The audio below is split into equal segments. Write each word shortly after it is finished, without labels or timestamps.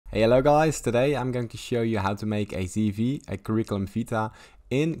Hey, hello guys, today I'm going to show you how to make a CV, a curriculum vitae,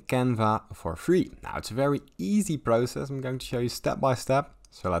 in Canva for free. Now it's a very easy process. I'm going to show you step by step,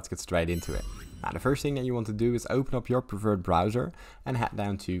 so let's get straight into it. Now the first thing that you want to do is open up your preferred browser and head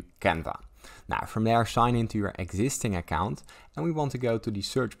down to Canva. Now from there sign into your existing account and we want to go to the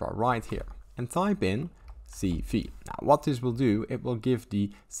search bar right here and type in CV. Now what this will do, it will give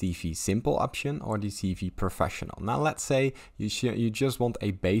the CV simple option or the CV professional. Now let's say you just want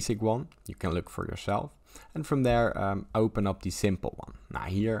a basic one, you can look for yourself, and from there open up the simple one. Now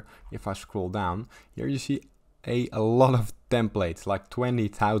here, if I scroll down, here you see a lot of templates, like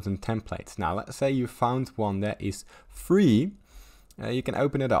 20,000 templates. Now let's say you found one that is free, you can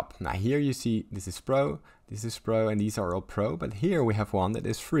open it up. Now here you see this is pro, and these are all pro, but here we have one that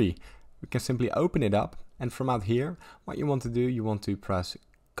is free. We can simply open it up, and from out here, what you want to do, you want to press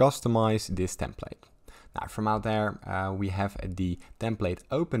customize this template. Now from out there, we have the template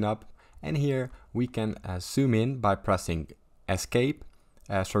open up, and here we can zoom in by pressing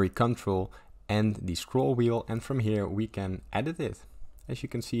Control and the scroll wheel, and from here we can edit it. As you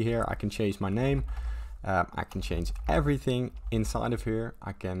can see here, I can change my name, I can change everything inside of here.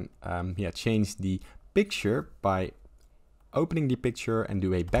 I can change the picture by opening the picture and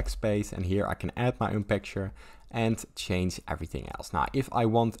do a backspace, and here I can add my own picture and change everything else. Now if I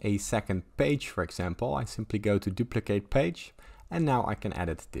want a second page, for example, I simply go to duplicate page, and now I can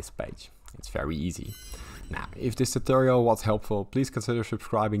edit this page. It's very easy. Now if this tutorial was helpful, please consider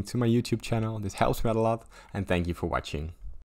subscribing to my YouTube channel. This helps me out a lot, and thank you for watching.